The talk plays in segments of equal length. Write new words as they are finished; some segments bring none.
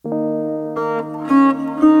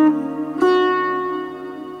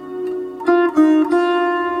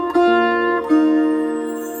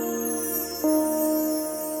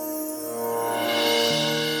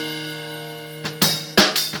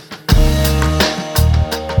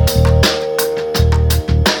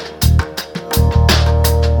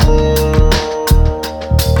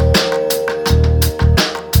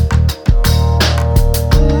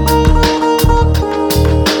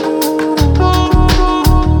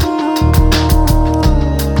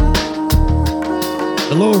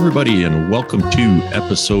Hello, everybody, and welcome to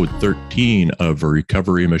episode 13 of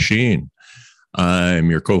Recovery Machine.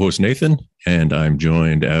 I'm your co-host, Nathan, and I'm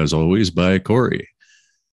joined, as always, by Corey.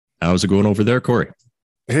 How's it going over there, Corey?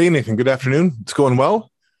 Hey, Nathan. Good afternoon. It's going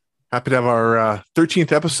well. Happy to have our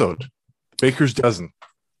 13th episode, Baker's Dozen.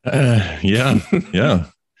 Yeah.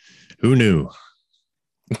 Who knew?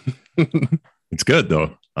 It's good,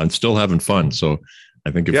 though. I'm still having fun. So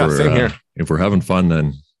I think if we're having fun,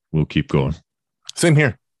 then we'll keep going. Same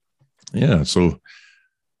here. Yeah. So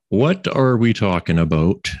what are we talking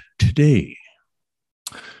about today?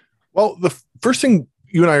 Well, the first thing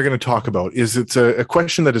you and I are going to talk about is it's a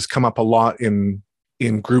question that has come up a lot in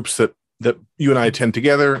groups that you and I attend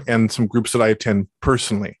together and some groups that I attend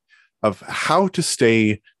personally of how to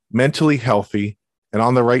stay mentally healthy and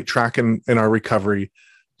on the right track in our recovery,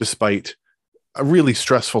 despite a really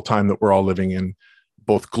stressful time that we're all living in,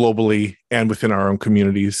 both globally and within our own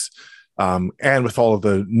communities. And with all of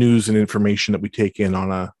the news and information that we take in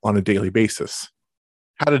on a daily basis,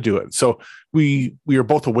 how to do it. So we are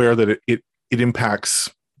both aware that it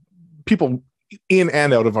impacts people in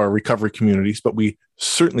and out of our recovery communities, but we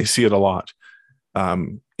certainly see it a lot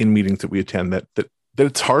in meetings that we attend that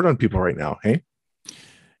it's hard on people right now. Hey,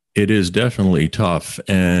 it is definitely tough.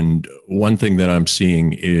 And one thing that I'm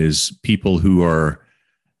seeing is people who are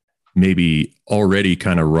maybe already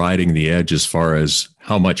kind of riding the edge as far as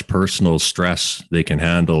how much personal stress they can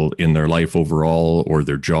handle in their life overall or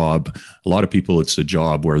their job. A lot of people, it's a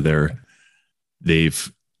job where they're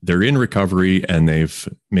in recovery and they've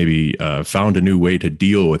maybe found a new way to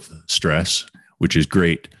deal with stress, which is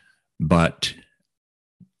great. But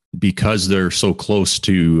because they're so close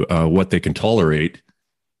to what they can tolerate,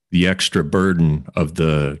 the extra burden of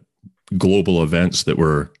the global events that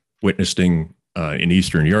we're witnessing in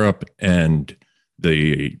Eastern Europe and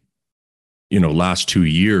the last 2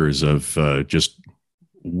 years of just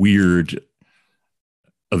weird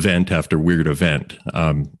event after weird event.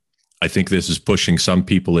 I think this is pushing some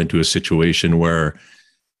people into a situation where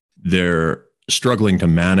they're struggling to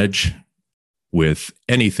manage with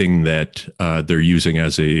anything that they're using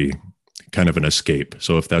as a kind of an escape.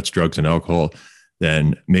 So if that's drugs and alcohol,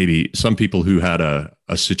 then maybe some people who had a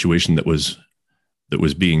situation that was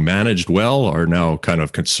being managed well are now kind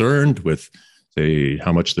of concerned with, say,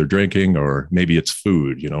 how much they're drinking, or maybe it's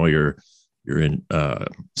food. You're in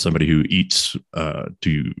somebody who eats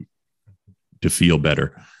to feel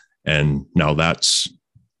better, and now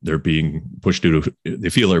they're being pushed to. They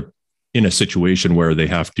feel they're in a situation where they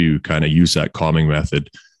have to kind of use that calming method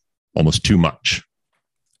almost too much.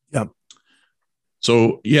 Yeah.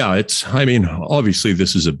 So yeah, obviously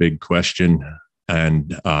this is a big question,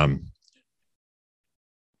 and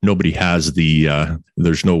nobody has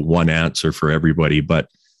there's no one answer for everybody, but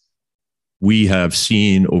we have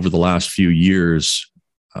seen over the last few years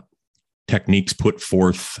techniques put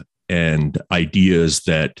forth and ideas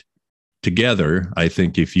that together, I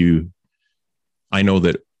think I know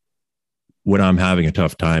that when I'm having a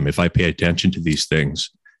tough time, if I pay attention to these things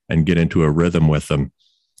and get into a rhythm with them,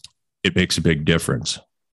 it makes a big difference.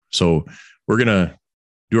 So we're going to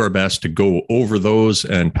do our best to go over those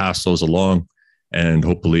and pass those along. And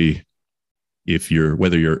hopefully,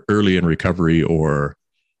 whether you're early in recovery or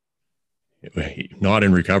not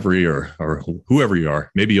in recovery or whoever you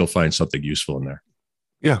are, maybe you'll find something useful in there.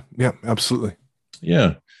 Yeah, absolutely.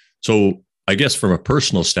 Yeah. So I guess from a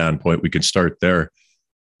personal standpoint, we can start there.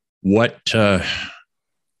 What's the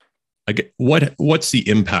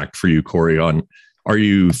impact for you, Corey, are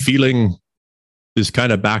you feeling this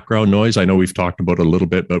kind of background noise? I know we've talked about it a little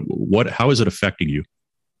bit, but how is it affecting you?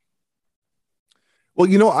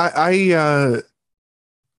 Well, I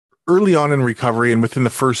early on in recovery and within the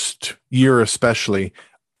first year especially,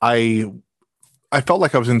 I felt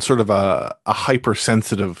like I was in sort of a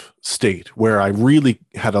hypersensitive state where I really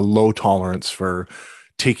had a low tolerance for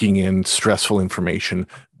taking in stressful information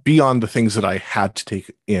beyond the things that I had to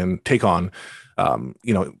take on.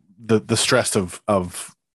 The stress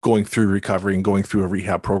of going through recovery and going through a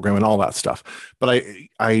rehab program and all that stuff. But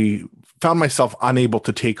I found myself unable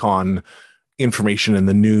to take on information in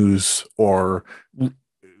the news, or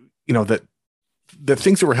that the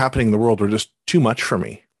things that were happening in the world were just too much for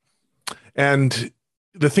me. And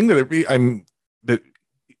the thing that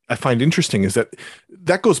I find interesting is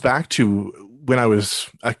that goes back to when I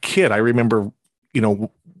was a kid. I remember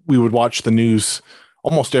we would watch the news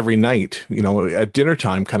almost every night, at dinner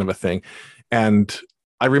time, kind of a thing. And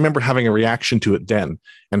I remember having a reaction to it then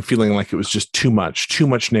and feeling like it was just too much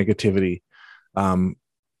negativity.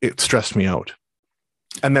 It stressed me out.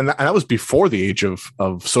 And then that was before the age of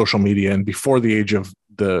social media and before the age of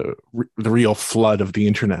the real flood of the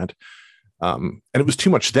internet. And it was too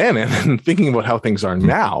much then. And thinking about how things are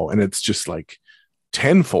now, and it's just like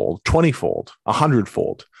tenfold, 20-fold,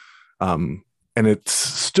 100-fold. And it's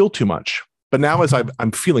still too much. But now as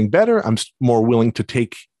I'm feeling better, I'm more willing to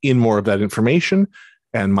take in more of that information,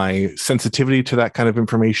 and my sensitivity to that kind of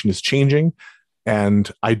information is changing.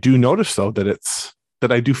 And I do notice, though,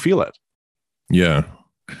 that I do feel it. Yeah.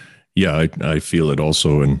 Yeah, I feel it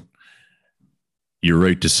also. And you're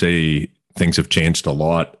right to say things have changed a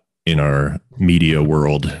lot in our media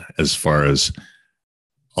world, as far as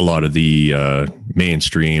a lot of the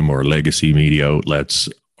mainstream or legacy media outlets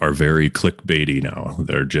are very clickbaity now.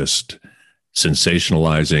 They're just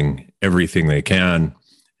sensationalizing everything they can.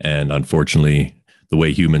 And unfortunately, the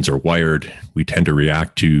way humans are wired, we tend to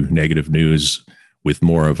react to negative news with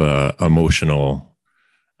more of a emotional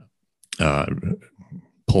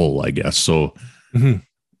pull, I guess. So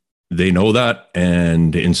they know that,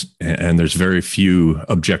 and there's very few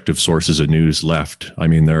objective sources of news left. I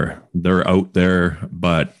mean, they're out there,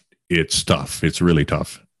 but it's tough. It's really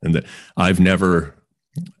tough. And I've never,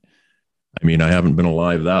 I mean, I haven't been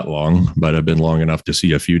alive that long, but I've been long enough to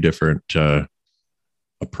see a few different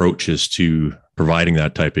approaches to providing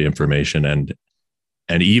that type of information. And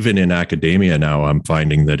even in academia now, I'm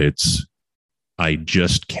finding that I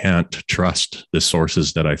just can't trust the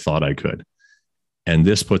sources that I thought I could. And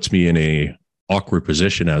this puts me in a awkward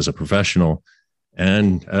position as a professional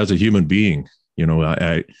and as a human being. You know,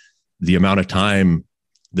 the amount of time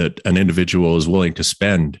that an individual is willing to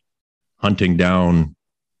spend hunting down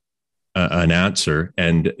an answer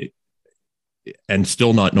and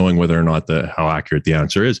still not knowing whether or not how accurate the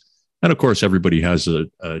answer is. And of course, everybody has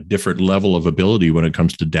a different level of ability when it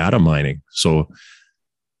comes to data mining. So,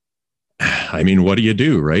 I mean, what do you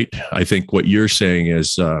do, right? I think what you're saying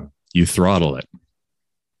is you throttle it.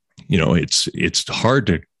 You know, it's hard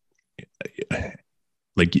to,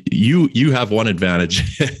 like, you have one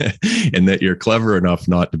advantage in that you're clever enough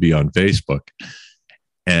not to be on Facebook.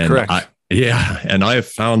 And correct. And I have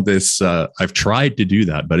found this, I've tried to do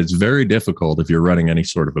that, but it's very difficult if you're running any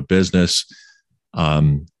sort of a business,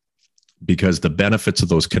 because the benefits of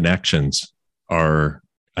those connections are,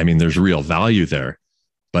 I mean, there's real value there,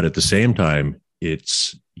 but at the same time,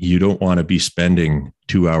 you don't want to be spending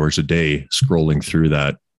 2 hours a day scrolling through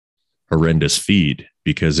that horrendous feed,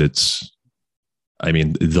 because the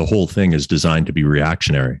whole thing is designed to be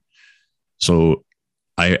reactionary. So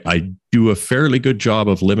I do a fairly good job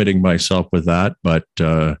of limiting myself with that, but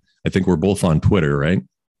I think we're both on Twitter, right?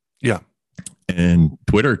 Yeah. And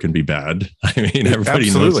Twitter can be bad. I mean, everybody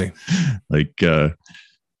Absolutely knows. Like,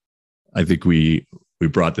 I think we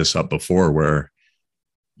brought this up before, where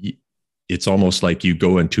it's almost like you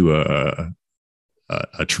go into a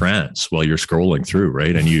trance while you're scrolling through,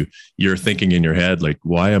 right? And you're thinking in your head, like,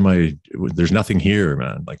 why am I? There's nothing here,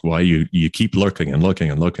 man. Like, why you keep looking and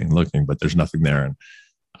looking and looking and looking, but there's nothing there. And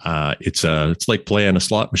it's like playing a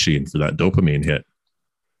slot machine for that dopamine hit.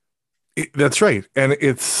 That's right, and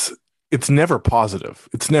it's never positive.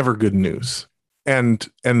 It's never good news. And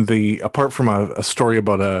apart from a story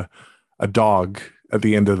about a dog at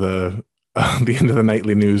the end of the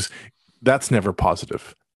nightly news, that's never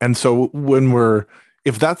positive. And so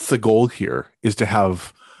if that's the goal here, is to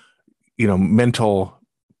have, you know,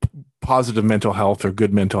 positive mental health or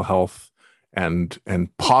good mental health, and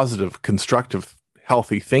positive, constructive,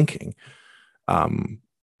 healthy thinking, to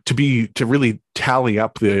really tally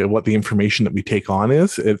up what the information that we take on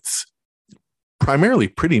is, it's primarily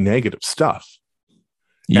pretty negative stuff.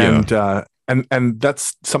 Yeah. And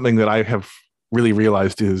that's something that I have really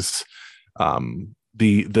realized is,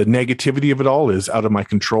 the negativity of it all is out of my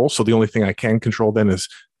control. So the only thing I can control then is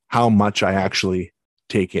how much I actually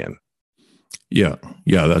take in. Yeah,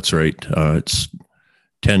 that's right. It's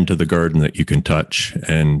tend to the garden that you can touch,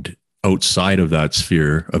 and outside of that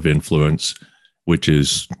sphere of influence, which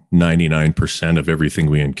is 99% of everything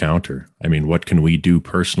we encounter. I mean, what can we do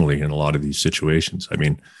personally in a lot of these situations? I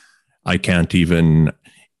mean, I can't even,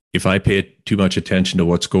 if I pay too much attention to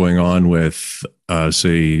what's going on with,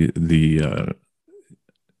 say, the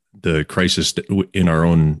crisis in our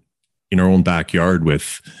own backyard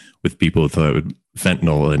with people with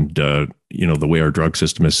fentanyl and the way our drug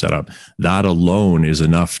system is set up, that alone is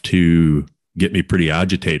enough to get me pretty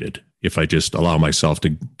agitated if I just allow myself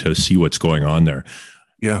to see what's going on there.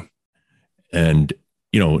 Yeah. And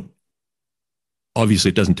obviously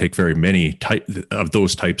it doesn't take very many of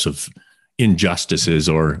those types of injustices,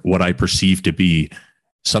 or what I perceive to be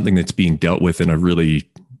something that's being dealt with in a really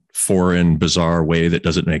foreign, bizarre way that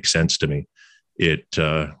doesn't make sense to me. It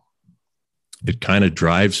kind of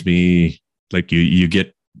drives me, like, you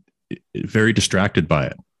get very distracted by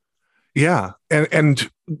it. Yeah. And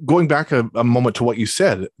going back a moment to what you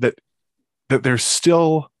said, that there's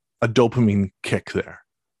still a dopamine kick there.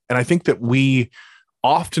 And I think that we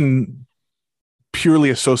often purely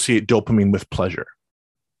associate dopamine with pleasure,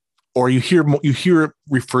 or you hear it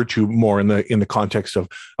referred to more in the context of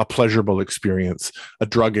a pleasurable experience, a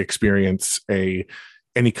drug experience, a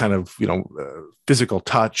any kind of physical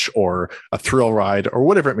touch or a thrill ride or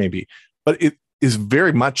whatever it may be. But it is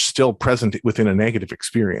very much still present within a negative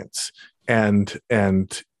experience. And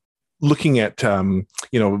looking at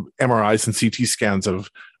MRIs and CT scans of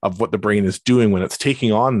what the brain is doing when it's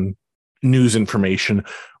taking on news information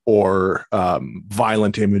or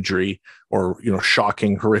violent imagery or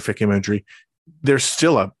shocking, horrific imagery, there's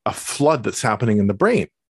still a flood that's happening in the brain.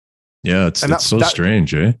 Yeah, it's so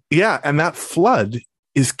strange, eh? Yeah, and that flood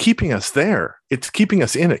is keeping us there. It's keeping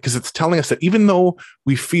us in it because it's telling us that even though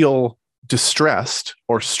we feel distressed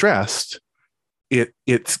or stressed,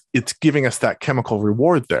 it's giving us that chemical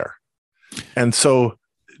reward there. And so,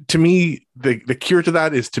 to me, the cure to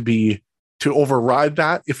that is to override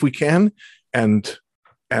that if we can, and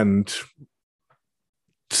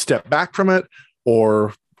step back from it,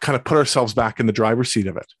 or kind of put ourselves back in the driver's seat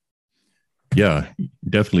of it. Yeah,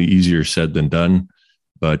 definitely easier said than done.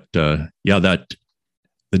 But that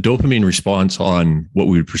the dopamine response on what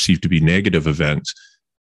we would perceive to be negative events,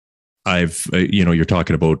 you're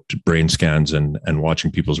talking about brain scans and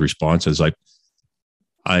watching people's responses.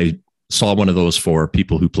 I saw one of those for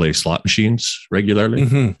people who play slot machines regularly,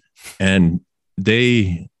 mm-hmm. and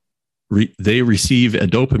they receive a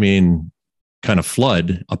dopamine kind of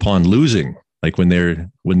flood upon losing, like when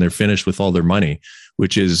they're finished with all their money,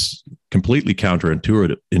 which is completely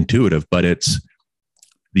counterintuitive, but it's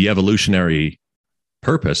the evolutionary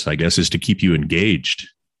purpose, I guess, is to keep you engaged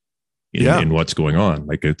in what's going on.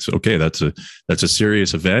 Like, it's okay. That's a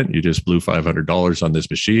serious event. You just blew $500 on this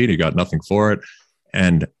machine. You got nothing for it.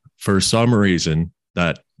 And for some reason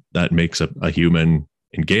that makes a human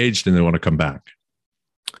engaged and they want to come back.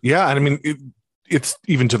 Yeah. And I mean, it's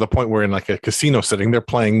even to the point where in like a casino setting, they're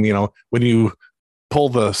playing, when you pull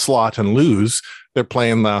the slot and lose, they're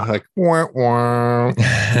playing the like wah, wah,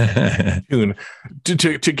 tune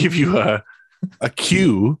to give you a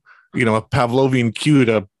cue, a Pavlovian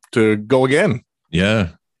cue to go again. Yeah.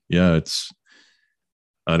 Yeah.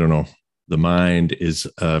 I don't know. The mind is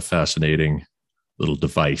a fascinating little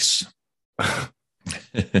device.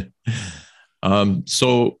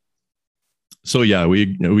 So yeah,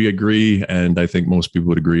 we agree. And I think most people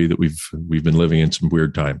would agree that we've been living in some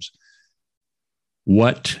weird times.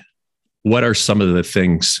 What are some of the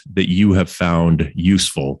things that you have found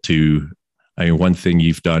useful to, one thing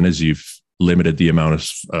you've done is you've limited the amount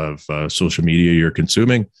of social media you're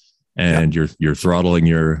consuming, and you're throttling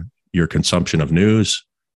your consumption of news.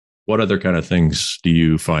 What other kind of things do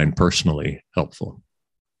you find personally helpful?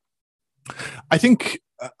 I think,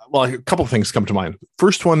 a couple of things come to mind.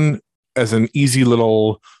 First one, as an easy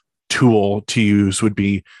little tool to use, would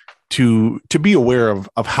be to be aware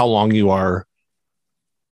of how long you are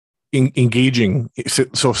engaging.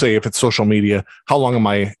 So say if it's social media, how long am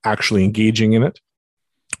I actually engaging in it?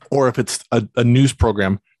 Or if it's a news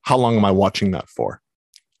program, how long am I watching that for?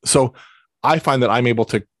 So I find that I'm able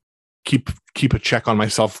to keep a check on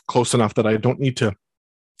myself close enough that I don't need to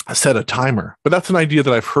set a timer. But that's an idea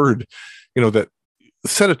that I've heard, that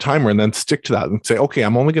set a timer and then stick to that and say, okay,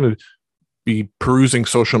 I'm only going to be perusing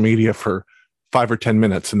social media for 5 or 10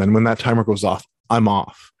 minutes. And then when that timer goes off, I'm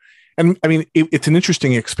off. And I mean, it's an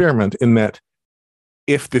interesting experiment in that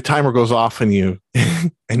if the timer goes off and you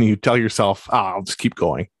and you tell yourself, I'll just keep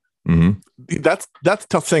going. Mm-hmm. That's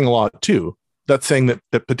saying a lot too. That's saying that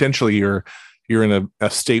potentially you're in a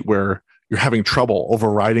state where you're having trouble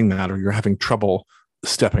overriding that, or you're having trouble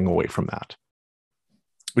stepping away from that,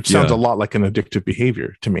 which sounds a lot like an addictive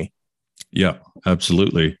behavior to me. Yeah,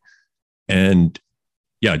 absolutely. And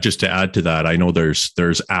yeah, just to add to that, I know there's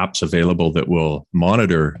apps available that will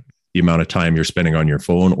monitor the amount of time you're spending on your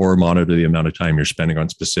phone, or monitor the amount of time you're spending on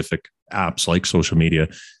specific apps like social media.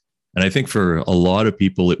 And I think for a lot of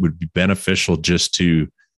people, it would be beneficial just to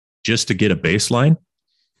get a baseline.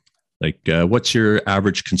 Like, what's your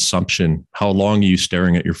average consumption? How long are you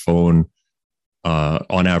staring at your phone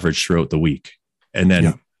on average throughout the week? And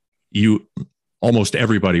then almost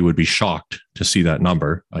everybody would be shocked to see that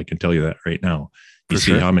number. I can tell you that right now. You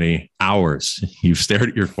see how many hours you've stared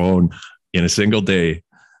at your phone in a single day.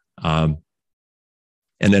 And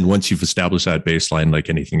then once you've established that baseline, like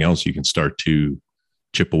anything else, you can start to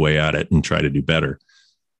chip away at it and try to do better.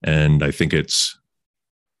 And I think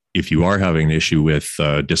if you are having an issue with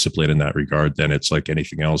discipline in that regard, then it's like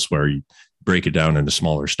anything else where you break it down into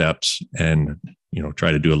smaller steps and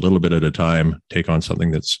try to do a little bit at a time, take on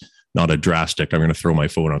something that's not a drastic, I'm going to throw my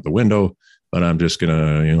phone out the window, but I'm just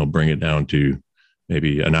going to, bring it down to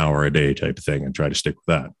maybe an hour a day type of thing and try to stick with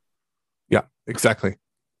that. Yeah, exactly.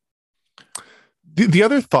 The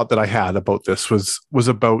other thought that I had about this was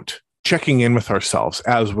about checking in with ourselves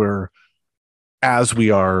as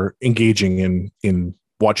we are engaging in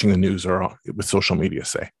watching the news or with social media,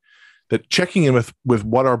 say, that checking in with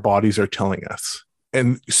what our bodies are telling us.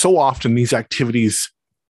 And so often these activities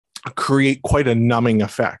create quite a numbing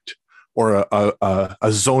effect or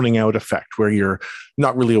a zoning out effect where you're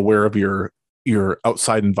not really aware of your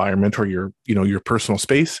outside environment or your personal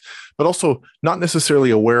space, but also not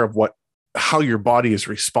necessarily aware of how your body is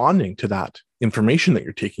responding to that information that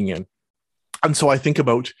you're taking in. And so I think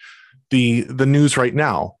about the news right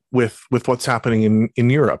now with what's happening in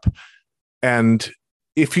Europe. And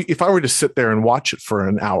if I were to sit there and watch it for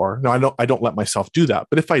an hour, now I don't let myself do that,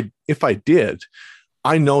 but if I did,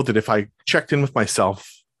 I know that if I checked in with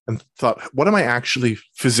myself and thought, what am I actually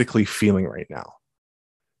physically feeling right now?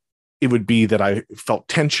 It would be that I felt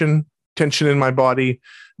tension in my body.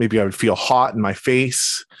 Maybe I would feel hot in my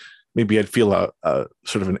face. Maybe I'd feel a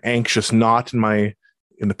sort of an anxious knot in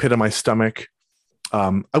the pit of my stomach.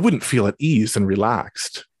 I wouldn't feel at ease and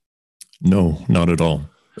relaxed. No, not at all.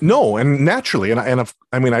 No, and naturally,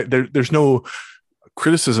 there's no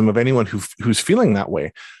criticism of anyone who's feeling that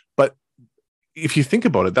way. But if you think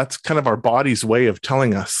about it, that's kind of our body's way of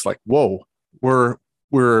telling us, like, whoa, we're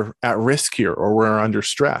at risk here, or we're under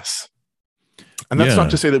stress. And that's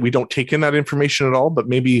not to say that we don't take in that information at all, but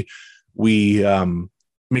maybe we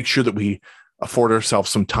make sure that we afford ourselves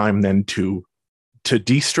some time then to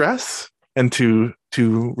de-stress and to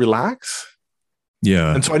relax.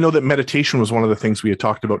 Yeah. And so I know that meditation was one of the things we had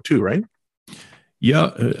talked about too, right?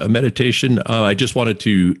 Yeah, a meditation. I just wanted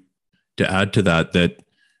to add to that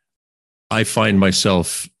I find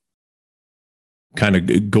myself kind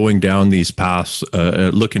of going down these paths,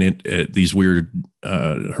 looking at these weird,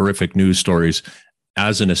 horrific news stories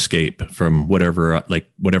as an escape from whatever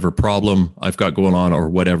problem I've got going on or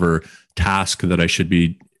whatever task that I should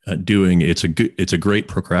be doing. It's a great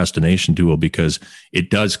procrastination tool because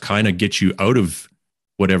it does kind of get you out of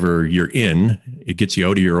whatever you're in. It gets you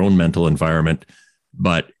out of your own mental environment,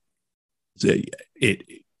 but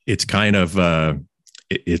it's kind of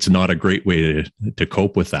it's not a great way to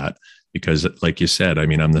cope with that because, like you said, I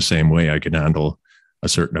mean, I'm the same way. I can handle a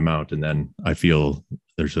certain amount, and then I feel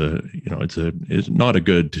there's it's not a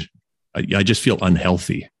good. I just feel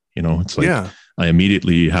unhealthy. It's like I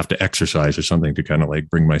immediately have to exercise or something to kind of like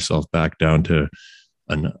bring myself back down to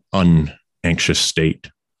an unanxious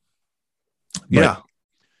state. But,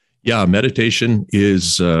 meditation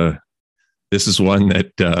is. This is one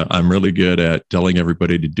that I'm really good at telling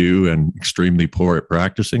everybody to do and extremely poor at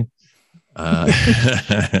practicing.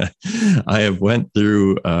 I have went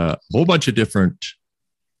through a whole bunch of different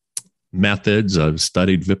methods. I've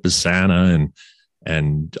studied Vipassana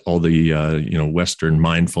and all the Western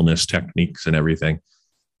mindfulness techniques and everything.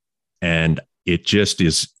 And it just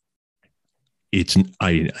is.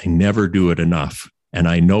 I never do it enough, and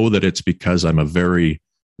I know that it's because I'm a very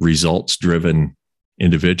results-driven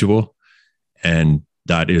individual. And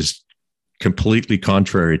that is completely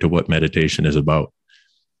contrary to what meditation is about.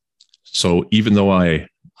 So even though I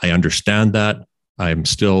understand that, I'm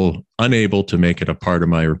still unable to make it a part of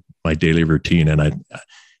my daily routine.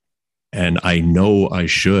 And I know I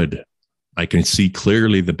should. I can see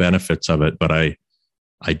clearly the benefits of it, but I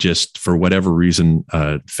just, for whatever reason,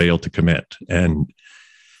 fail to commit. And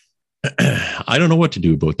I don't know what to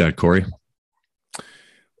do about that, Corey.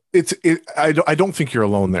 I don't think you're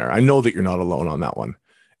alone there. I know that you're not alone on that one.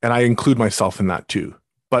 And I include myself in that too.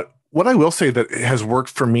 But what I will say that has worked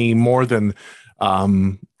for me more than,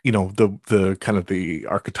 the kind of the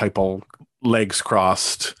archetypal legs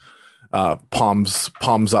crossed,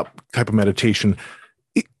 palms up type of meditation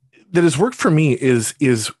that has worked for me is,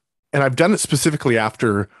 and I've done it specifically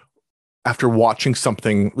after watching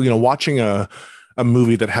something, watching a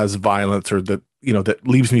movie that has violence or that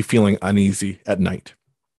leaves me feeling uneasy at night.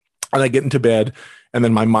 And I get into bed and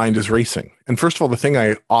then my mind is racing. And first of all, the thing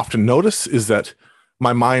I often notice is that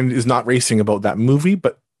my mind is not racing about that movie,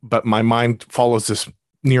 but my mind follows this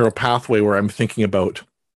neural pathway where I'm thinking about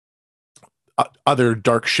other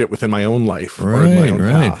dark shit within my own life or in my own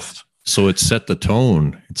past. So it set the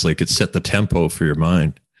tone. It's like it set the tempo for your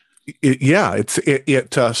mind.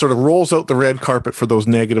 It sort of rolls out the red carpet for those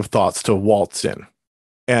negative thoughts to waltz in.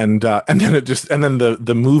 And then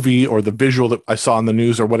the movie or the visual that I saw on the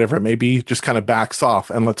news or whatever it may be just kind of backs off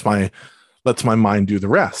and lets my mind do the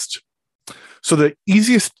rest. So the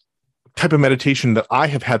easiest type of meditation that I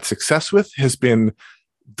have had success with has been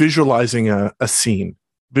visualizing a scene,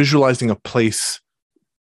 visualizing a place,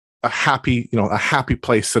 a happy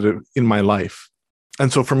place in my life.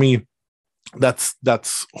 And so for me, that's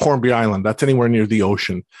Hornby Island. That's anywhere near the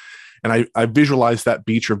ocean. And I visualize that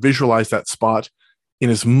beach or visualize that spot in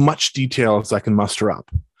as much detail as I can muster up.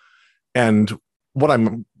 And what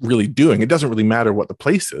I'm really doing, it doesn't really matter what the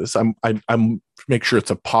place is. I'm make sure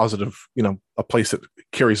it's a positive, a place that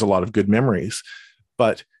carries a lot of good memories.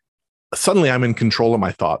 But suddenly I'm in control of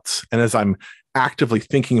my thoughts. And as I'm actively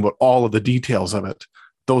thinking about all of the details of it,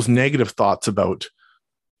 those negative thoughts about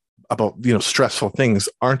stressful things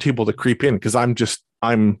aren't able to creep in, because I've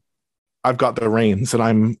got the reins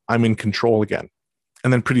and I'm in control again.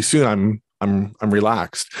 And then pretty soon I'm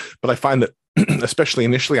relaxed. But I find that especially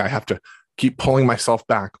initially, I have to keep pulling myself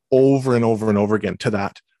back over and over and over again to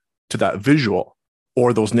that visual,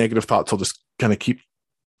 or those negative thoughts will just kind of keep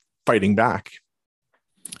fighting back.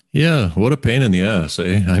 Yeah, what a pain in the ass,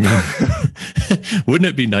 eh? I mean, wouldn't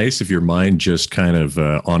it be nice if your mind just kind of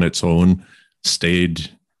on its own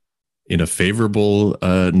stayed in a favorable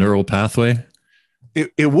neural pathway?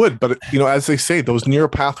 It would, but as they say, those neural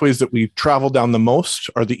pathways that we travel down the most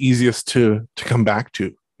are the easiest to come back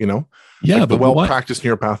to. Yeah, like but the well-practiced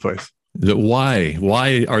neural pathways.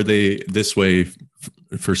 Why are they this way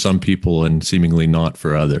for some people and seemingly not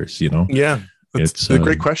for others? Yeah, it's a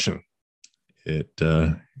great question.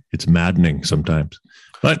 It's maddening sometimes,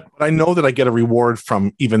 but I know that I get a reward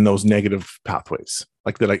from even those negative pathways,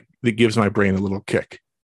 like that gives my brain a little kick.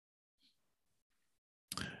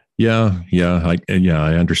 Yeah, I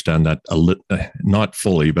understand that not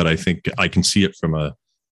fully, but I think I can see it from a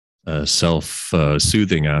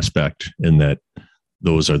self-soothing aspect, in that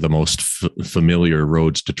those are the most familiar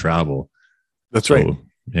roads to travel. That's right.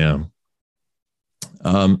 Yeah.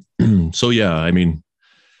 So yeah, I mean,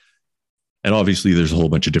 and obviously there's a whole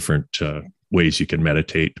bunch of different ways you can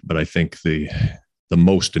meditate, but I think the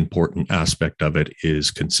most important aspect of it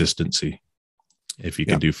is consistency. If you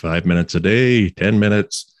can do 5 minutes a day, 10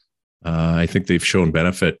 minutes, I think they've shown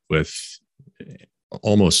benefit with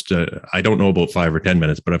almost, I don't know about 5 or 10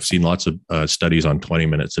 minutes, but I've seen lots of studies on 20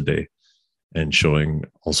 minutes a day and showing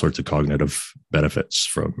all sorts of cognitive benefits,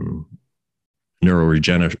 from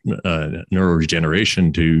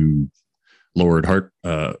neuroregeneration to lowered heart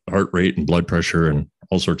rate and blood pressure and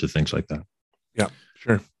all sorts of things like that. Yeah,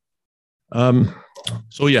 sure.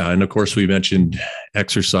 So yeah, and of course we mentioned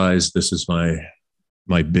exercise. This is my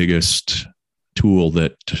biggest tool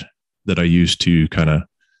that I use to kind of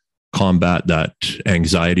combat that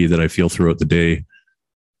anxiety that I feel throughout the day.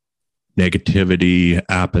 Negativity,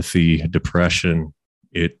 apathy, depression.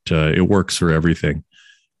 It works for everything.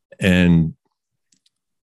 And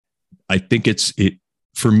I think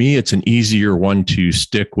for me, it's an easier one to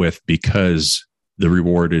stick with because the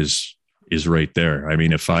reward is right there. I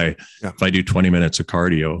mean, if I do 20 minutes of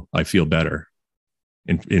cardio, I feel better.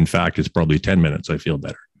 In fact, it's probably 10 minutes, I feel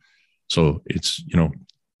better. So it's,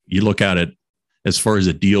 you look at it as far as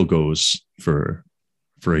a deal goes for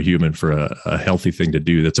a human, for a healthy thing to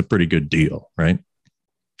do, that's a pretty good deal, right?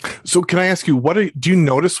 So can I ask you, do you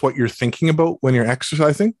notice what you're thinking about when you're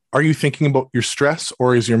exercising? Are you thinking about your stress,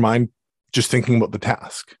 or is your mind just thinking about the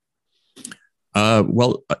task?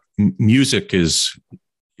 Well, music is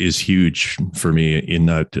huge for me, in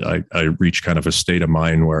that I reach kind of a state of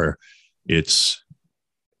mind where it's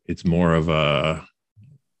more of a,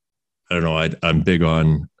 I don't know, I'm big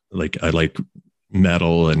on, I like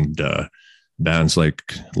metal and bands like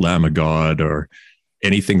Lamb of God, or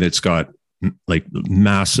anything that's got like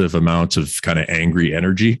massive amounts of kind of angry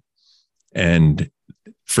energy. And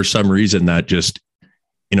for some reason, that just,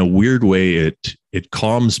 in a weird way, it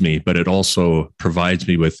calms me, but it also provides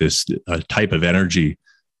me with this type of energy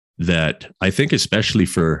that I think, especially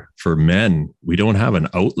for men, we don't have an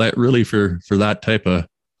outlet really for that type of,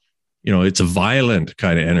 it's a violent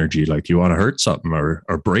kind of energy, like you want to hurt something or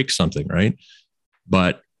break something, right?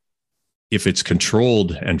 But if it's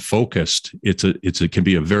controlled and focused, it can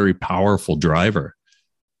be a very powerful driver.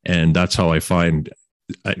 And that's how I find,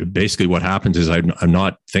 basically what happens is I'm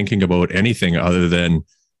not thinking about anything other than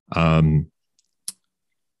I'm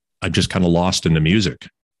just kind of lost in the music.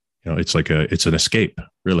 It's like it's an escape,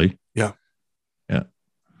 really. Yeah. Yeah.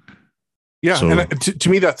 Yeah. So, and to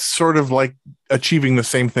me, that's sort of like achieving the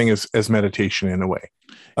same thing as meditation in a way.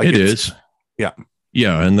 Like it is. Yeah.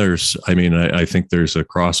 Yeah. And I think there's a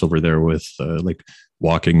crossover there with like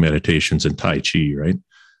walking meditations and Tai Chi, right?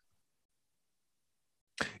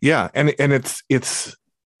 Yeah. And it's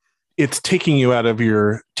taking you out of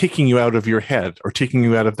your head, or taking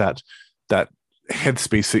you out of that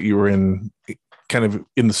headspace that you were in kind of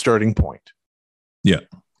in the starting point. Yeah.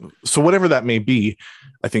 So whatever that may be,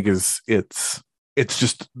 I think it's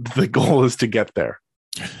just the goal is to get there.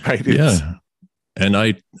 Right. Yeah. And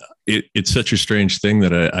it's such a strange thing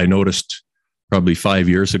that I noticed probably 5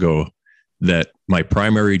 years ago that my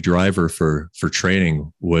primary driver for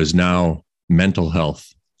training was now mental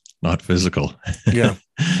health, not physical. Yeah.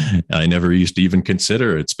 I never used to even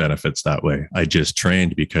consider its benefits that way. I just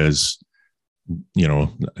trained because,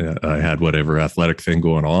 I had whatever athletic thing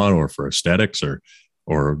going on, or for aesthetics, or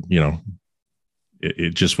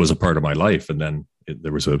it just was a part of my life. And then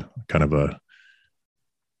there was a kind of a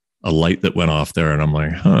light that went off there, and I'm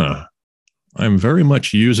like, I'm very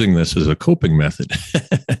much using this as a coping method.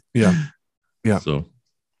 Yeah. Yeah. So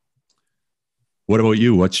what about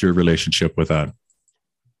you? What's your relationship with that?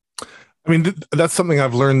 I mean, that's something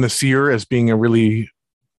I've learned this year as being a really,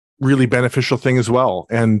 really beneficial thing as well.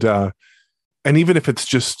 And even if it's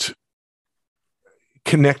just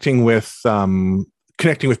connecting with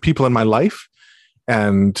people in my life,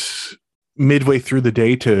 and midway through the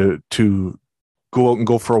day to go out and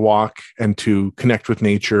go for a walk, and to connect with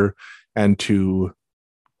nature, and to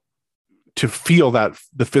feel that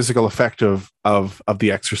the physical effect of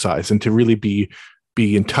the exercise, and to really be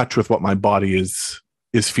in touch with what my body is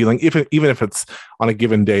feeling, even if it's on a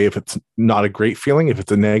given day, if it's not a great feeling, if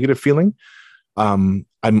it's a negative feeling, I'm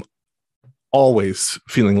always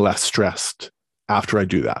feeling less stressed after I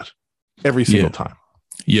do that every single time.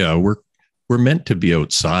 Yeah. We're meant to be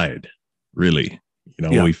outside, really.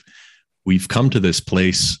 We've come to this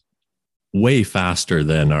place way faster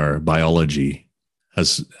than our biology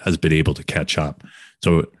has been able to catch up.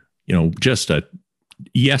 So, just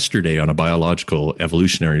yesterday on a biological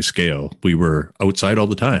evolutionary scale, we were outside all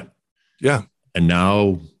the time. Yeah. And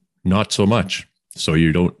now not so much. So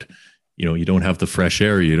you don't have the fresh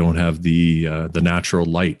air. You don't have the natural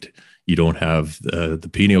light. You don't have the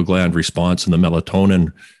pineal gland response and the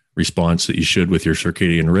melatonin response that you should with your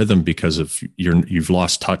circadian rhythm, because of you've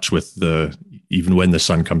lost touch with even when the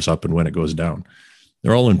sun comes up and when it goes down.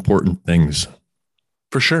 They're all important things.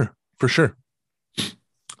 For sure.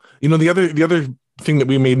 The other thing that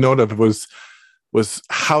we made note of was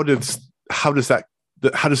how does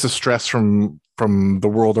the stress from the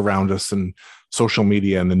world around us and social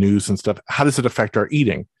media and the news and stuff, how does it affect our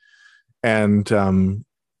eating? And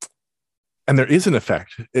there is an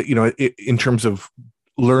effect, in terms of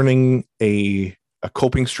learning a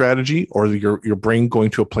coping strategy, or your brain going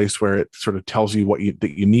to a place where it sort of tells you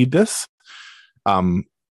that you need this.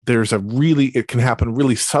 It can happen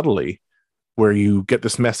really subtly, where you get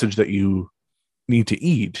this message that you need to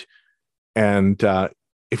eat. And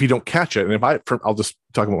if you don't catch it, and I'll just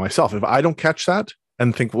talk about myself, if I don't catch that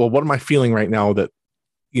and think, well, what am I feeling right now that,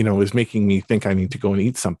 is making me think I need to go and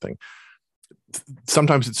eat something?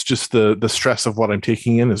 Sometimes it's just the stress of what I'm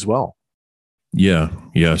taking in as well. Yeah.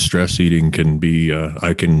 Stress eating can be,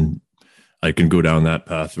 I can go down that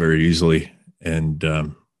path very easily.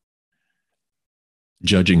 And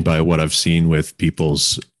judging by what I've seen with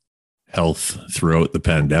people's health throughout the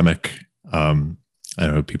pandemic, I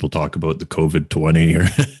don't know, people talk about the COVID-20 or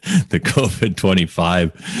the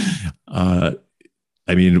COVID-25.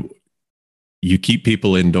 I mean, you keep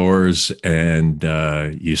people indoors and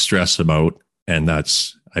you stress them out, and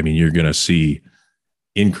you're going to see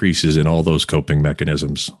increases in all those coping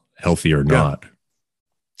mechanisms, healthy or not.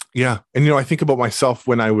 Yeah. And, I think about myself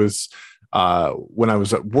when I was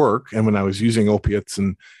at work and when I was using opiates,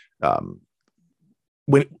 and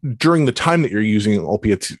during the time that you're using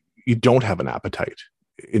opiates, you don't have an appetite.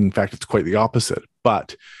 In fact, it's quite the opposite.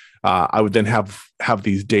 But I would then have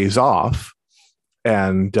these days off,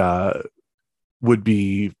 and would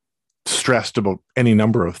be stressed about any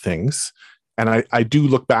number of things. And I do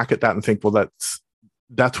look back at that and think, well,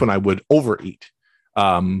 that's when I would overeat.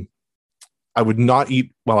 I would not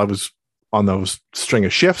eat while I was on those string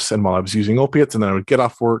of shifts and while I was using opiates, and then I would get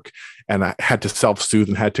off work and I had to self-soothe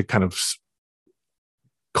and had to kind of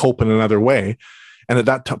cope in another way. And at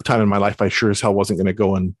that time in my life, I sure as hell wasn't going to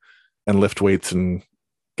go and lift weights and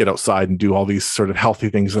get outside and do all these sort of healthy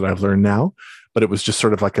things that I've learned now. But it was just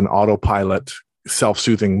sort of like an autopilot,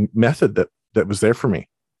 self-soothing method that was there for me.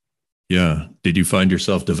 Yeah. Did you find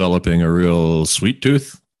yourself developing a real sweet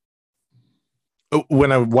tooth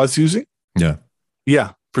when I was using? Yeah.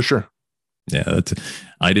 Yeah, for sure. Yeah.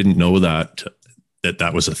 I didn't know that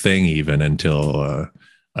was a thing even until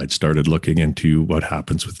I'd started looking into what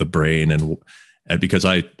happens with the brain, and because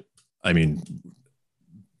I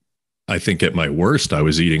think at my worst, I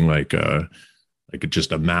was eating like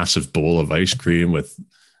just a massive bowl of ice cream with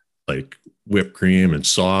like whipped cream and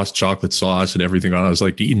sauce, chocolate sauce and everything on. I was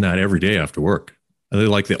like eating that every day after work. They're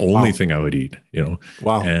like the only thing I would eat,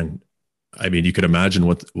 Wow. And I mean, you could imagine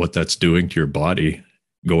what that's doing to your body,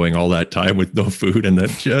 going all that time with no food and then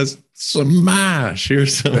just smash.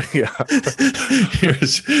 Here's Yeah.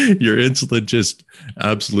 here's your insulin just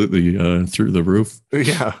absolutely through the roof.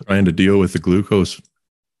 Yeah. Trying to deal with the glucose.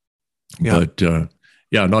 Yeah. But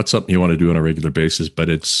yeah, not something you want to do on a regular basis, but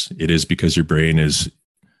it is because your brain is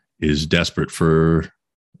desperate for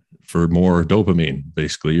more dopamine,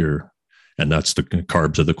 basically, and that's the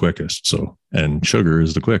carbs are the quickest. So, and sugar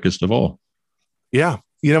is the quickest of all. Yeah.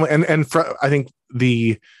 I think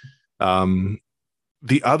the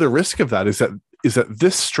other risk of that is that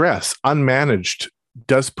this stress unmanaged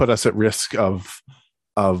does put us at risk of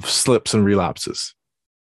slips and relapses.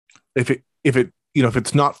 If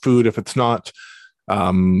it's not food, if it's not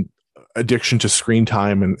addiction to screen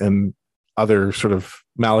time and other sort of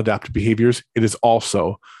maladaptive behaviors, it is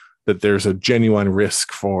also that there's a genuine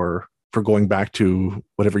risk for going back to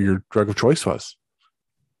whatever your drug of choice was.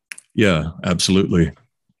 Yeah, absolutely.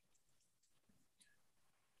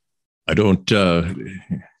 I don't, I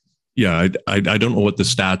don't know what the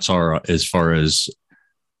stats are as far as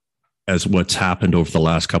what's happened over the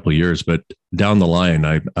last couple of years, but down the line,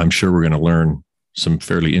 I'm sure we're going to learn some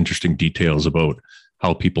fairly interesting details about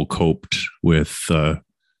how people coped with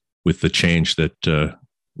the change that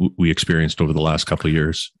we experienced over the last couple of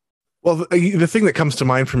years. Well, the thing that comes to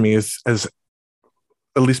mind for me is, as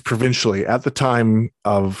at least provincially, at the time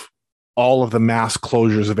of all of the mass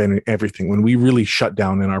closures of everything, when we really shut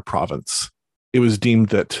down in our province, it was deemed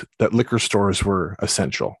that liquor stores were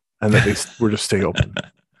essential and that they were to stay open.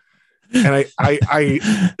 And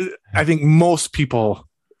I think most people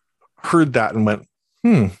heard that and went,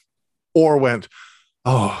 or went,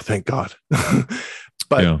 oh, thank God.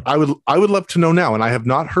 But yeah. I would love to know now, and I have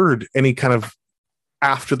not heard any kind of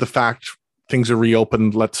after the fact, things are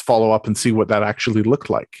reopened, let's follow up and see what that actually looked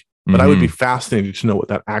like. But I would be fascinated to know what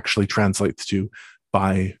that actually translates to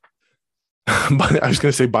by I was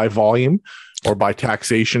going to say by volume or by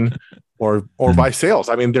taxation or by sales.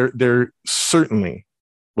 I mean, there certainly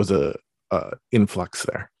was a influx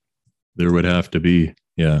there. There would have to be,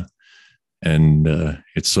 yeah. And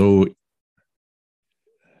it's so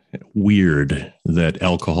weird that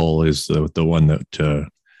alcohol is the one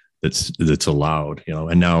that's allowed,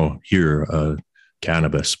 and now here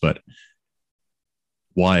cannabis, but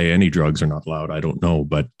why any drugs are not allowed, I don't know.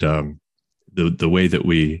 But the way that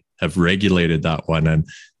we have regulated that one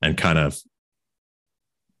and kind of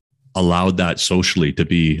allowed that socially to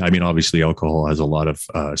be, I mean, obviously alcohol has a lot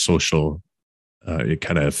of social, it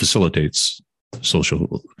kind of facilitates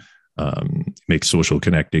social, makes social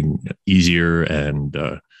connecting easier. And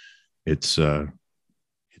it's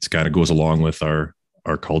kind of goes along with our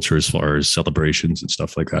culture as far as celebrations and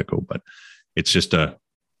stuff like that go. But it's just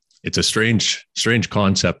it's a strange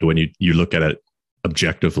concept when you look at it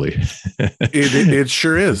objectively. It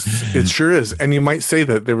sure is. It sure is. And you might say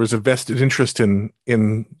that there was a vested interest in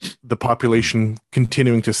the population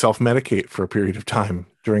continuing to self-medicate for a period of time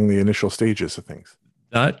during the initial stages of things.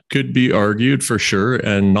 That could be argued for sure.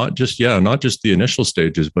 And not just the initial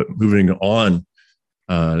stages, but moving on,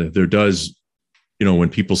 there does, when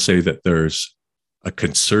people say that there's a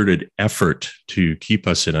concerted effort to keep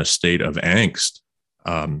us in a state of angst,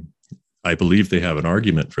 I believe they have an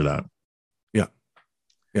argument for that.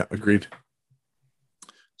 Yeah, agreed.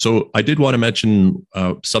 So I did want to mention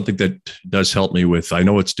something that does help me with, I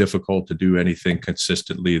know it's difficult to do anything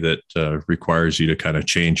consistently that requires you to kind of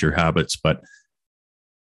change your habits, but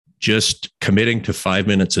just committing to 5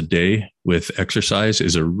 minutes a day with exercise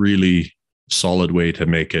is a really solid way to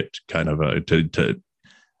make it kind of to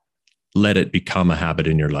let it become a habit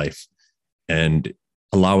in your life, and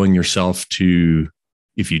allowing yourself to,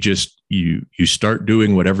 if you start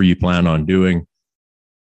doing whatever you plan on doing,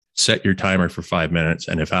 set your timer for 5 minutes.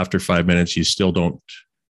 And if after 5 minutes you still don't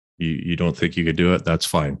think you could do it, that's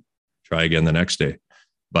fine. Try again the next day.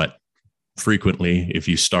 But frequently, if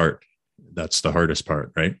you start, that's the hardest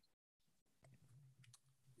part, right?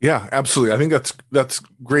 Yeah, absolutely. I think that's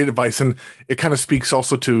great advice. And it kind of speaks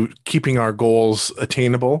also to keeping our goals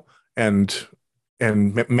attainable and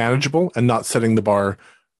manageable and not setting the bar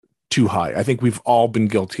too high. I think we've all been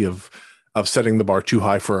guilty of setting the bar too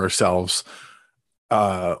high for ourselves,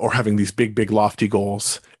 or having these big lofty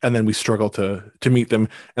goals, and then we struggle to meet them,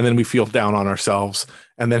 and then we feel down on ourselves,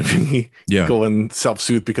 and then we go and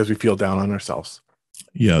self-soothe because we feel down on ourselves.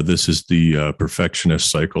 Yeah, this is the perfectionist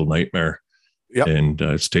cycle nightmare. Yep. And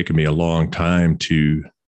it's taken me a long time to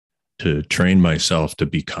train myself to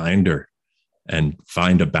be kinder and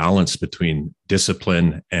find a balance between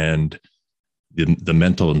discipline and the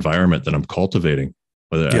mental environment that I'm cultivating.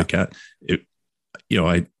 Whether I can't,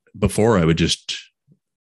 before I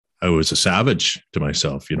was a savage to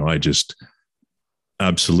myself. I just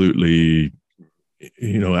absolutely,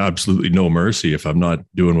 absolutely no mercy if I'm not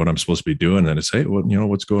doing what I'm supposed to be doing. And it's, hey, well,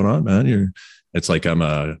 what's going on, man? It's like I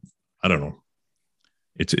don't know.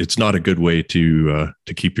 It's not a good way to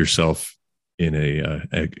keep yourself in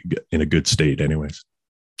a good state, anyways.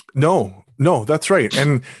 No, that's right.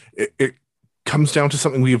 And it comes down to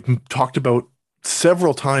something we've talked about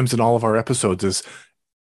several times in all of our episodes is,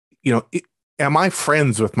 am I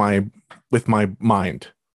friends with my mind?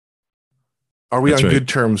 Are we That's on right. good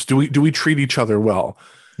terms? Do we treat each other well?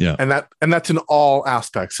 Yeah. And that's in all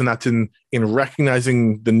aspects. And that's in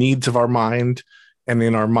recognizing the needs of our mind, and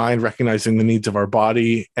in our mind recognizing the needs of our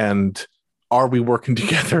body. And are we working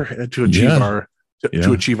together to achieve Yeah.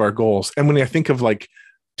 to achieve our goals? And when I think of like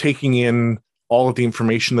taking in all of the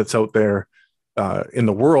information that's out there in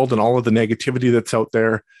the world and all of the negativity that's out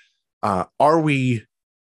there, are we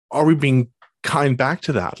being kind back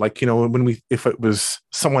to that? Like, if it was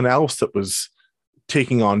someone else that was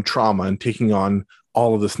taking on trauma and taking on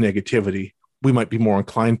all of this negativity, we might be more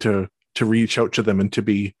inclined to reach out to them and to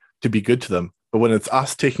be good to them. But when it's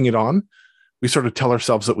us taking it on, we sort of tell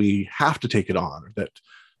ourselves that we have to take it on, or that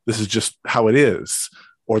this is just how it is,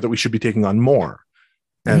 or that we should be taking on more.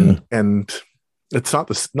 And it's not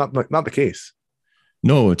the case.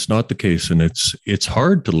 No, it's not the case. And it's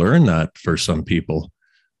hard to learn that for some people.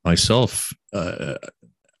 Myself,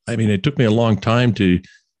 it took me a long time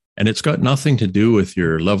and it's got nothing to do with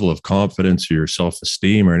your level of confidence or your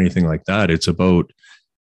self-esteem or anything like that. It's about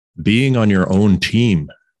being on your own team.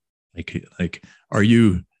 Like, are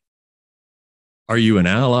you an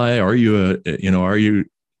ally? Are you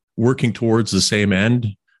working towards the same end?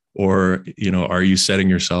 Or, are you setting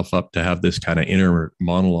yourself up to have this kind of inner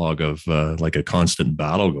monologue of like a constant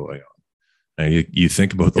battle going on? And you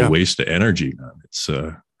think about the waste of energy, man.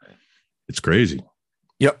 It's crazy.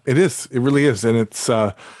 Yep, it is. It really is. And it's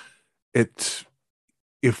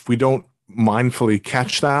if we don't mindfully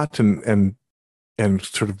catch that and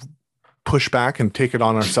sort of push back and take it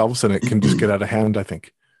on ourselves, then it can just get out of hand, I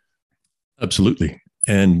think. Absolutely.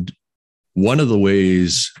 And one of the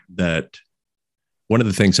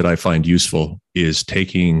things that I find useful is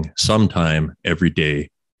taking some time every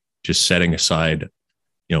day, just setting aside,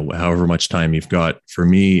 however much time you've got. For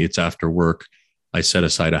me, it's after work. I set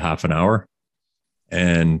aside a half an hour,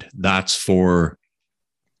 and that's for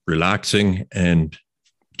relaxing and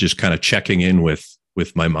just kind of checking in with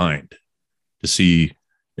my mind to see,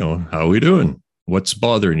 how are we doing? What's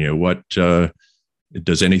bothering you? What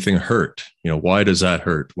does anything hurt? Why does that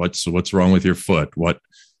hurt? What's wrong with your foot?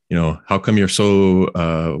 How come you're so,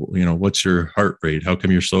 what's your heart rate? How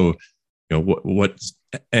come you're so, what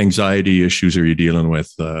anxiety issues are you dealing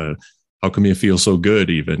with? How come you feel so good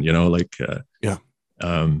even,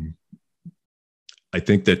 I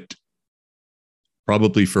think that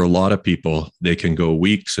probably for a lot of people, they can go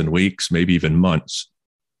weeks and weeks, maybe even months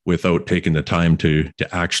without taking the time to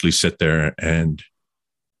actually sit there and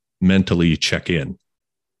mentally check in.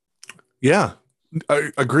 Yeah,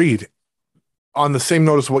 agreed. On the same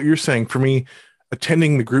note as what you're saying, for me,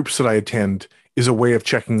 attending the groups that I attend is a way of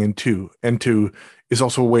checking in too, and is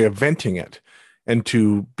also a way of venting it, and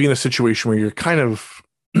to be in a situation where you're kind of,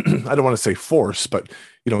 I don't want to say forced, but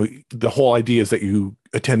the whole idea is that you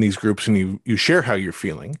attend these groups and you share how you're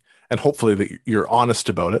feeling, and hopefully that you're honest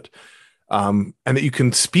about it, and that you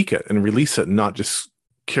can speak it and release it and not just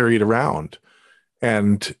carry it around.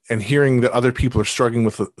 And hearing that other people are struggling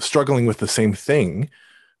with the same thing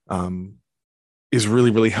is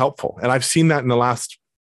really, really helpful. And I've seen that in the last,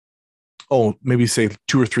 maybe say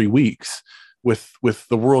 2 or 3 weeks with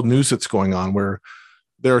the world news that's going on, where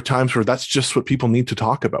there are times where that's just what people need to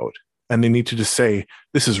talk about. And they need to just say,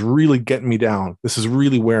 this is really getting me down. This is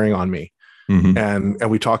really wearing on me. Mm-hmm.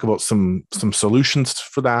 And we talk about some solutions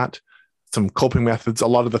for that, some coping methods, a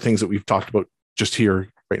lot of the things that we've talked about just here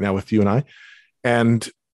right now with you and I. And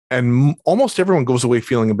almost everyone goes away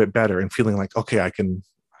feeling a bit better and feeling like, okay, I can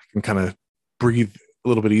kind of breathe a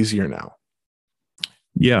little bit easier now.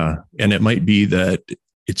 Yeah. And it might be that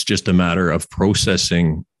it's just a matter of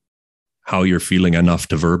processing how you're feeling enough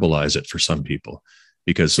to verbalize it for some people.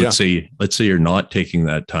 Because let's say you're not taking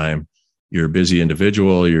that time. You're a busy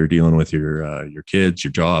individual. You're dealing with your kids,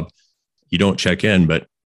 your job. You don't check in. But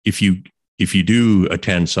if you do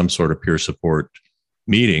attend some sort of peer support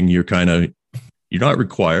meeting, you're not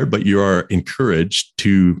required, but you are encouraged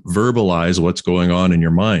to verbalize what's going on in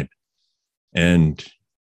your mind. And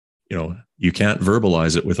you can't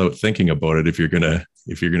verbalize it without thinking about it if you're gonna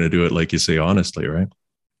do it, like you say, honestly, right?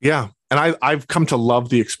 Yeah. And I've come to love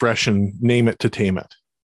the expression, name it to tame it.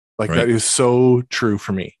 Like that Right. is so true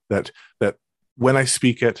for me, that when I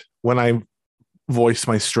speak it, when I voice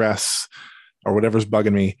my stress or whatever's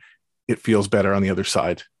bugging me, it feels better on the other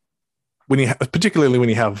side. Particularly when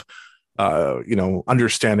you have,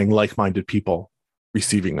 understanding, like-minded people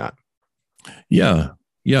receiving that. Yeah.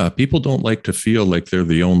 Yeah. People don't like to feel like they're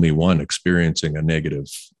the only one experiencing a negative,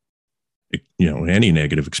 any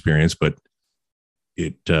negative experience, but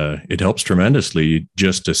it helps tremendously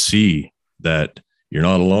just to see that you're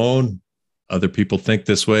not alone. Other people think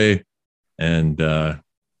this way. And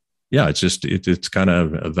yeah, it's kind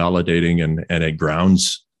of validating, and it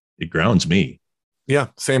grounds me. Yeah,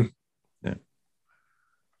 same. Yeah.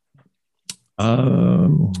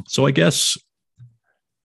 So I guess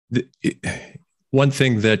the, it, one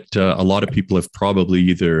thing that a lot of people have probably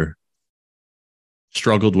either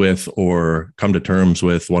struggled with or come to terms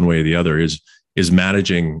with one way or the other is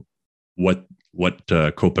managing what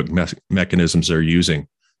coping mechanisms they're using,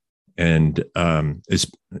 and is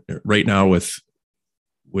right now with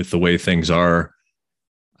the way things are.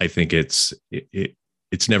 I think it's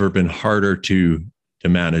never been harder to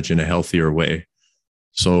manage in a healthier way.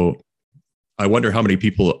 So I wonder how many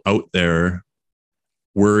people out there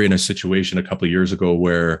were in a situation a couple of years ago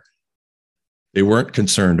where they weren't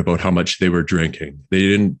concerned about how much they were drinking.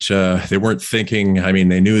 They weren't thinking, I mean,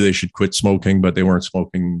 they knew they should quit smoking, but they weren't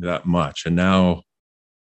smoking that much. And now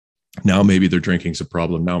maybe their drinking's a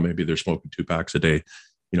problem. Now maybe they're smoking 2 packs a day.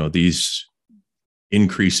 These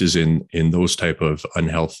increases in those type of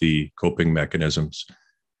unhealthy coping mechanisms.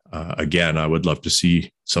 Again, I would love to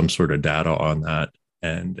see some sort of data on that,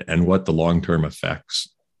 and what the long-term effects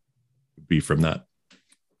would be from that.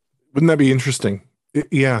 Wouldn't that be interesting?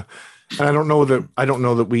 Yeah. And I don't know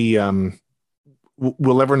that we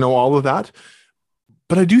will ever know all of that,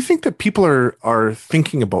 but I do think that people are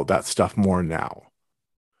thinking about that stuff more now.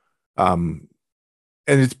 Um,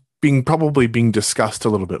 and it's probably being discussed a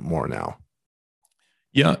little bit more now.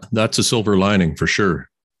 Yeah, that's a silver lining for sure.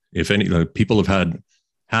 If any, people have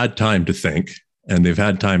had time to think, and they've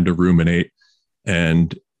had time to ruminate,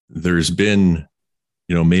 and there's been,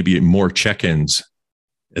 maybe more check-ins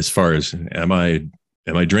as far as am I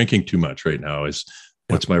drinking too much right now?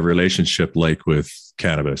 What's my relationship like with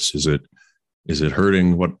cannabis? Is it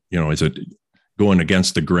hurting? Is it going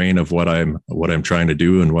against the grain of what I'm trying to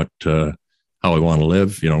do, and how I want to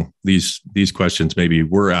live? These questions maybe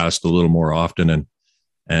were asked a little more often,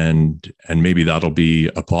 and maybe that'll be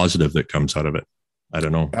a positive that comes out of it. I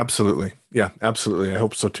don't know. Absolutely. Yeah, absolutely. I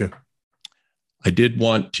hope so too. I did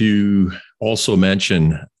want to also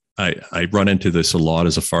mention, I run into this a lot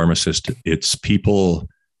as a pharmacist. It's people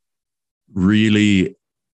really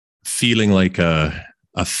feeling like a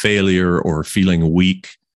failure or feeling weak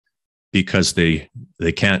because they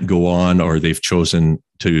can't go on, or they've chosen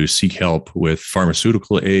to seek help with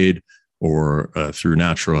pharmaceutical aid, or through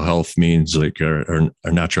natural health means, like or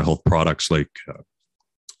natural health products like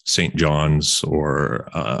St. John's, or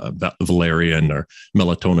valerian, or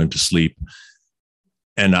melatonin to sleep.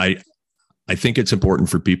 And I think it's important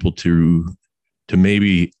for people to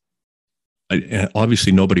maybe,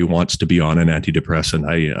 obviously nobody wants to be on an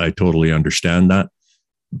antidepressant. I totally understand that.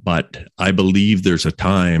 But I believe there's a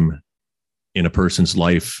time in a person's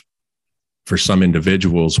life for some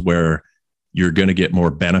individuals where you're going to get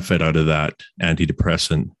more benefit out of that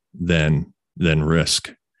antidepressant than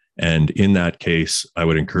risk. And in that case, I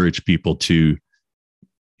would encourage people to,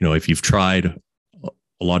 if you've tried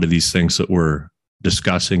a lot of these things that we're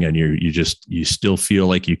discussing, and you still feel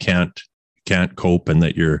like you can't cope, and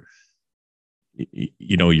that you're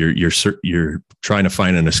trying to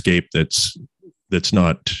find an escape that's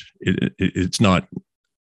not, it's not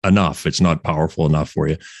enough, it's not powerful enough for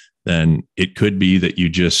you, then it could be that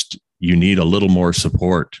you need a little more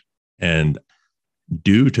support. And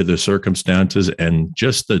due to the circumstances and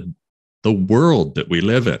just the world that we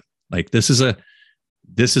live in, like this is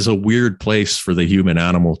a weird place for the human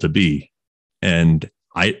animal to be. And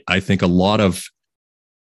I think a lot of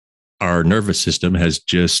our nervous system has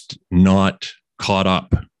just not caught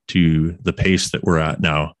up to the pace that we're at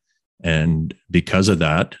now. And because of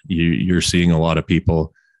that, you're seeing a lot of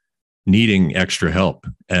people needing extra help.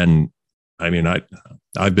 And I mean,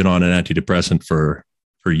 I've been on an antidepressant for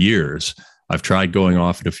years. I've tried going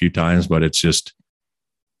off it a few times, but it's just,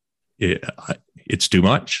 it's too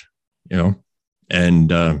much,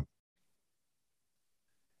 and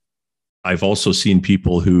I've also seen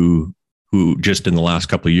people who just in the last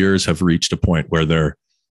couple of years have reached a point where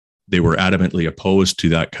they were adamantly opposed to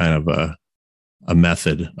that kind of a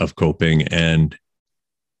method of coping, and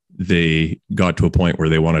they got to a point where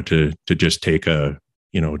they wanted to just take try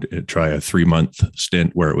a 3-month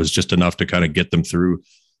stint where it was just enough to kind of get them through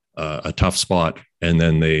a tough spot, and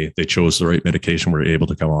then they chose the right medication, were able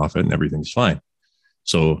to come off it, and everything's fine.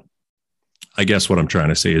 So I guess what I'm trying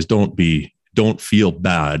to say is don't feel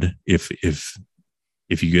bad if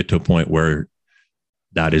you get to a point where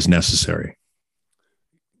that is necessary.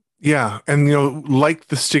 Yeah, and like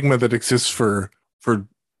the stigma that exists for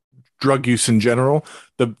drug use in general,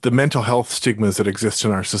 the mental health stigmas that exist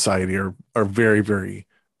in our society are very, very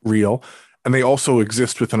real, and they also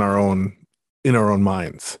exist within our own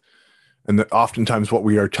minds. And that oftentimes what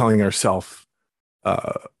we are telling ourselves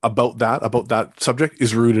about that subject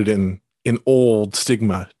is rooted in old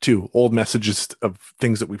stigma too, old messages of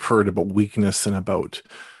things that we've heard about weakness and about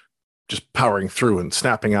just powering through and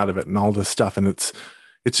snapping out of it and all this stuff. And it's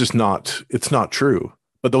just not true.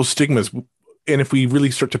 But those stigmas, and if we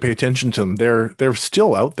really start to pay attention to them, they're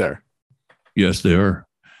still out there. Yes, they are.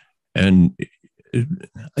 And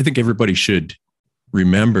I think everybody should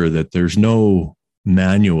remember that there's no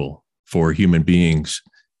manual for human beings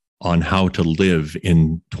on how to live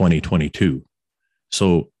in 2022.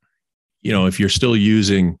 So, if you're still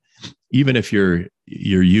using, even if you're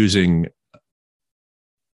using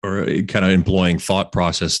or kind of employing thought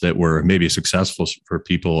process that were maybe successful for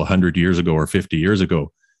people 100 years ago or 50 years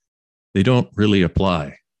ago, they don't really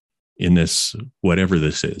apply in this, whatever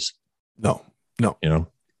this is. No.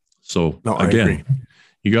 So no, again,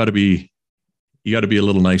 you got to be a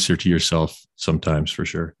little nicer to yourself sometimes, for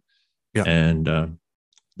sure. Yeah. And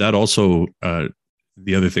that also,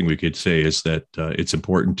 the other thing we could say is that it's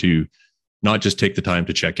important to not just take the time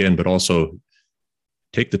to check in, but also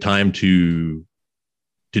take the time to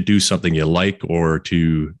do something you like, or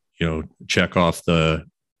to, check off the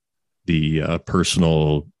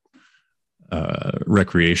personal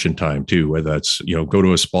recreation time too, whether that's, go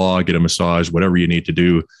to a spa, get a massage, whatever you need to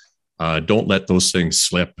do. Don't let those things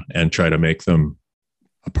slip, and try to make them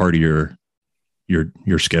a part of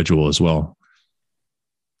your schedule as well,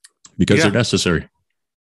 because they're necessary.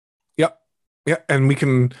 Yeah. And we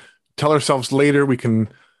can tell ourselves later, we can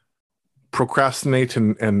procrastinate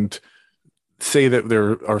and say that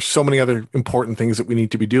there are so many other important things that we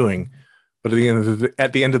need to be doing. But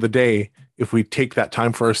at the end of the day, if we take that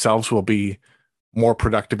time for ourselves, we'll be more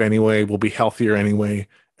productive anyway. We'll be healthier anyway,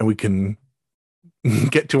 and we can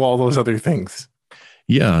get to all those other things.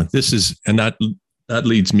 Yeah, and that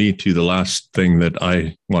leads me to the last thing that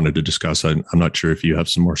I wanted to discuss. I'm not sure if you have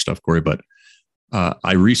some more stuff, Corey, but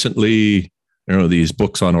I recently, these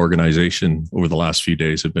books on organization over the last few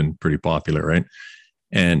days have been pretty popular, right?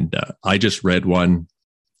 And I just read one,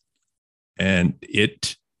 and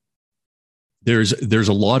there's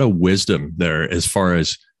a lot of wisdom there, as far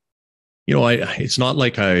as, it's not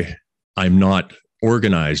like I'm not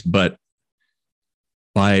organized, but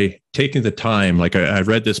by taking the time, like I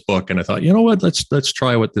read this book and I thought, you know what, let's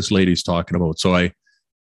try what this lady's talking about. So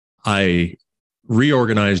I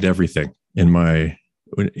reorganized everything in my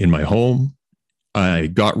home. I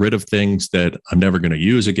got rid of things that I'm never going to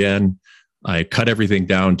use again. I cut everything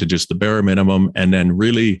down to just the bare minimum, and then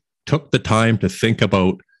really took the time to think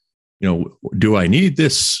about, do I need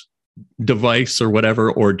this device or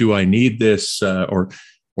whatever, or do I need this, or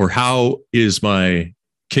how is my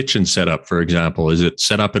kitchen set up, for example? Is it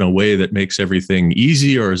set up in a way that makes everything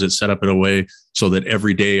easy, or is it set up in a way so that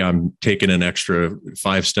every day I'm taking an extra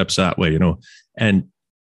 5 steps that way, And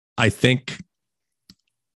I think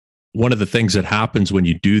one of the things that happens when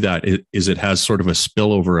you do that is it has sort of a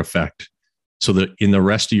spillover effect, so that in the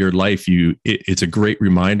rest of your life, it's a great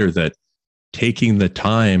reminder that taking the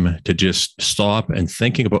time to just stop and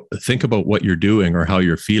think about what you're doing or how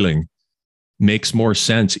you're feeling makes more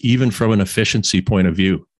sense, even from an efficiency point of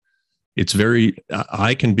view.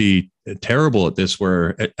 I can be terrible at this,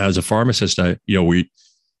 where as a pharmacist,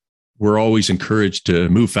 we're always encouraged to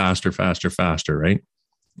move faster, right?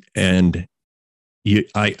 And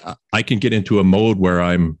I can get into a mode where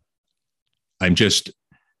I'm just,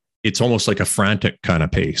 it's almost like a frantic kind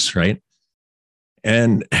of pace, right?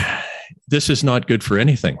 And this is not good for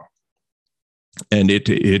anything. And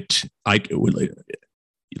I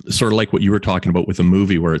sort of like what you were talking about with a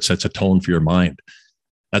movie, where it sets a tone for your mind.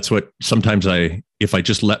 That's what sometimes if I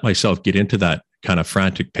just let myself get into that kind of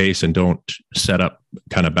frantic pace and don't set up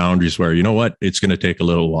kind of boundaries where, it's going to take a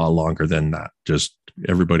little while longer than that, just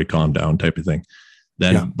everybody calm down type of thing.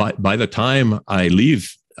 Then by the time I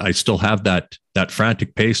leave, I still have that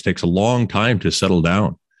frantic pace. Takes a long time to settle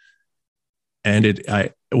down. And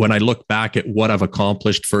when I look back at what I've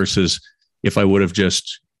accomplished versus if I would have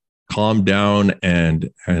just calmed down and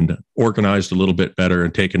organized a little bit better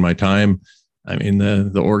and taken my time, I mean,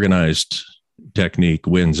 the organized technique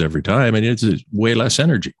wins every time, and it's way less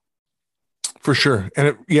energy. For sure. And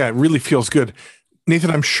it really feels good.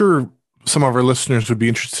 Nathan, I'm sure some of our listeners would be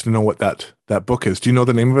interested to know what that book is. Do you know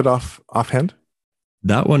the name of it offhand?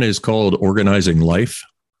 That one is called Organizing Life.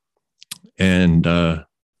 And I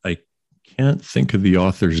can't think of the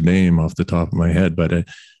author's name off the top of my head, but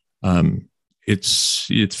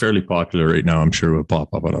it's fairly popular right now. I'm sure it will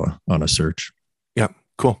pop up on a search. Yeah,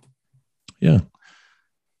 cool. Yeah.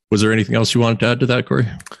 Was there anything else you wanted to add to that, Corey?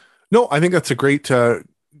 No, I think that's a great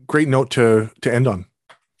note to end on.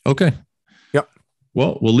 Okay. Yep.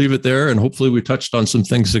 Well, we'll leave it there, and hopefully we touched on some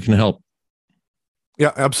things that can help.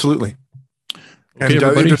 Yeah, absolutely. Okay, and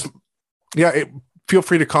everybody. Feel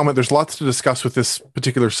free to comment. There's lots to discuss with this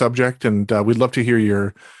particular subject, and we'd love to hear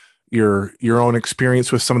your own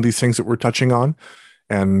experience with some of these things that we're touching on,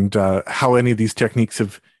 and how any of these techniques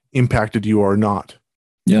have impacted you or not.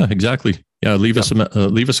 Yeah, exactly. Yeah, leave us a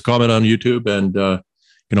comment on YouTube, and you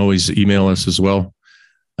can always email us as well.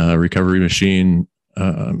 Recovery Machine,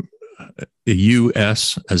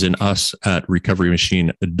 US as in us at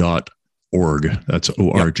recoverymachine.org. That's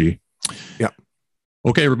ORG. Yeah.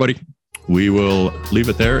 Okay, everybody. We will leave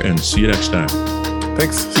it there and see you next time.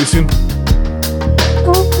 Thanks. See you soon.